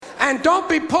And don't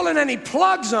be pulling any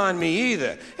plugs on me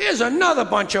either. Here's another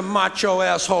bunch of macho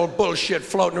asshole bullshit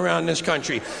floating around this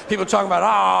country. People talking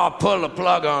about, pull a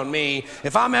plug on me.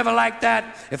 If I'm ever like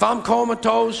that, if I'm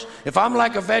comatose, if I'm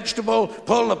like a vegetable,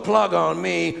 pull the plug on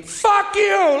me. Fuck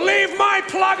you! Leave my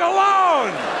plug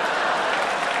alone!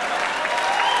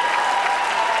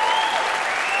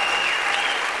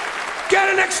 Get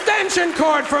an extension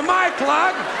cord for my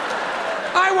plug.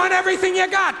 I want everything you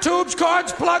got. Tubes,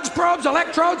 cords, plugs, probes,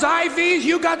 electrodes, IVs.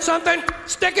 You got something?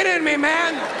 Stick it in me,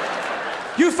 man.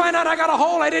 You find out I got a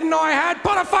hole I didn't know I had?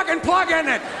 Put a fucking plug in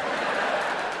it.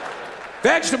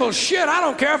 Vegetable shit, I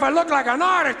don't care if I look like an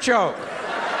artichoke.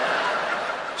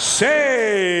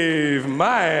 Save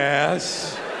my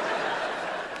ass.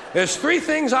 There's 3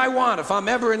 things I want if I'm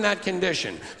ever in that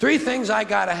condition. 3 things I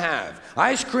gotta have.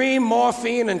 Ice cream,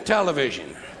 morphine, and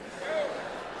television.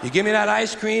 You give me that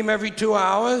ice cream every 2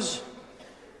 hours.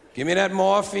 Give me that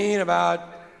morphine about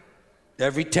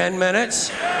every 10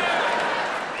 minutes.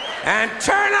 And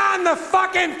turn on the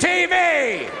fucking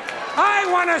TV.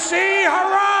 I want to see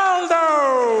Geraldo.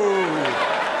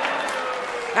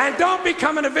 And don't be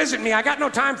coming to visit me. I got no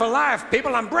time for life,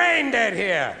 people. I'm brain dead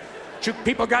here. You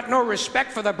people got no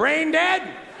respect for the brain dead?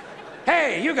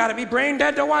 Hey, you got to be brain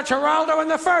dead to watch Geraldo in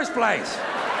the first place.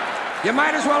 You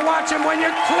might as well watch him when you're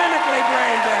clinically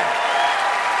brain dead.